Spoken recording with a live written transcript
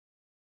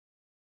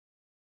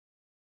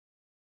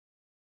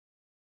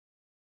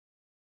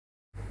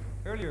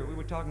Earlier, we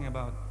were talking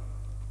about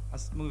a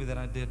movie that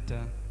I did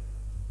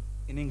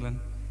in England.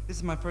 This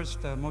is my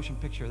first motion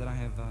picture that I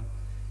have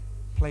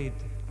played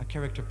a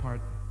character part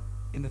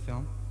in the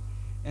film.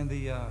 And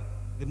the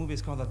movie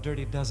is called A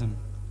Dirty Dozen.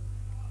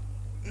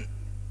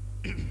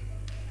 Did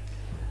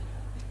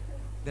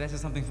I say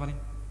something funny?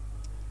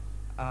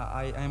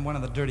 I am one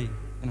of the dirty,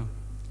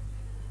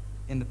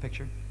 in the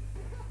picture.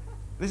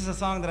 This is a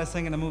song that I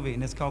sang in a movie,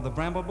 and it's called The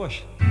Bramble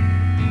Bush.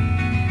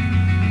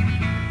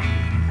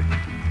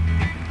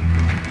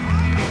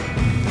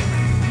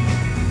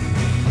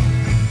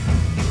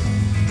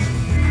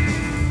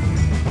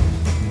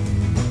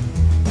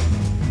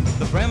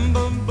 The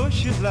bramble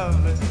bush is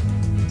lovely,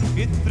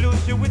 it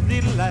thrills you with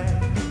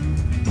delight.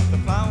 The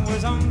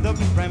flowers on the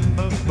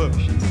bramble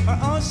bush are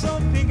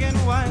also pink and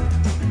white.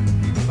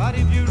 But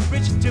if you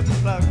reach to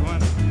pluck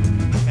one,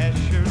 as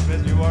sure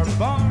as you are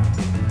born,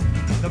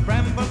 the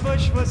bramble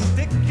bush will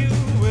stick you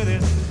with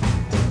its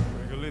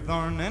prickly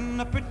thorn. And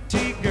a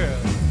pretty girl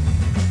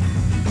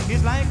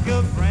is like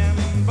a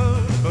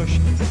bramble bush.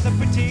 It's a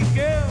pretty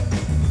girl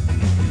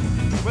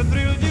will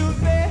thrill you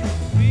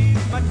very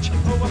much.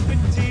 Oh, a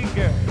pretty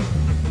girl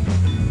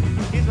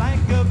is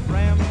like a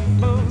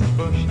bramble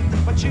bush,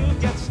 but you'll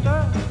get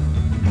stuck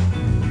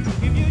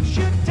if you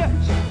should touch.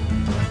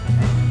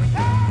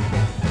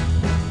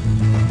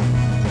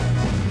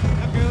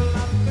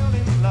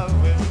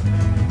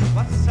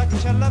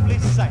 Such a lovely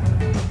sight,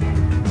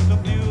 so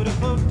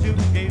beautiful to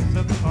gaze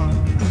upon,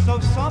 so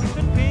soft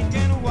and pink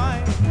and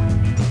white.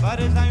 But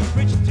as I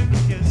reached to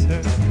kiss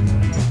her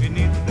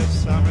beneath the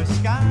summer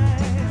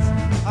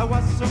skies, I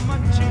was so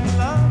much in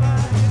love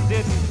I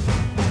didn't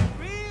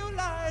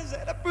realize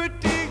that a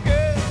pretty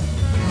girl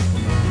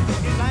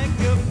is like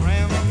a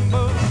bramble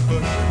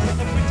bush.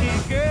 A pretty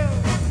girl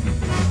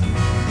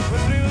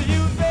will thrill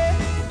you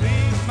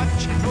very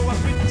much. Oh, a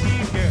pretty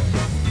girl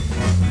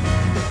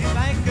is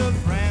like a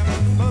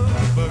bramble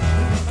bush,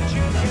 but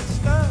you'll get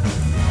stuck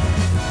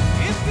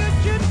if you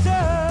should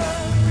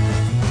touch.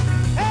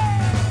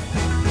 Hey!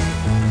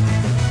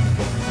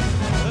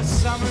 The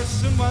summer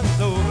soon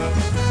was over,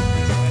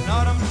 and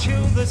autumn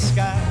chilled the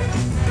sky.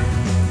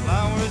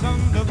 Flowers on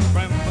the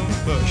bramble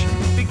bush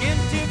begin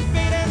to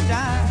fade and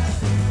die.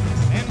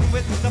 And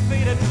with the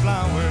faded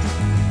flowers,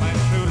 my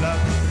true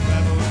love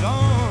travels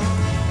on.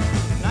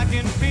 And I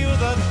can feel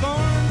the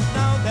thorns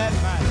now that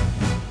my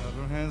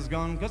lover has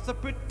gone. 'Cause the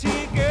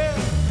pretty girl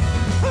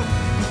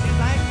is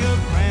like a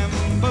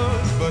bramble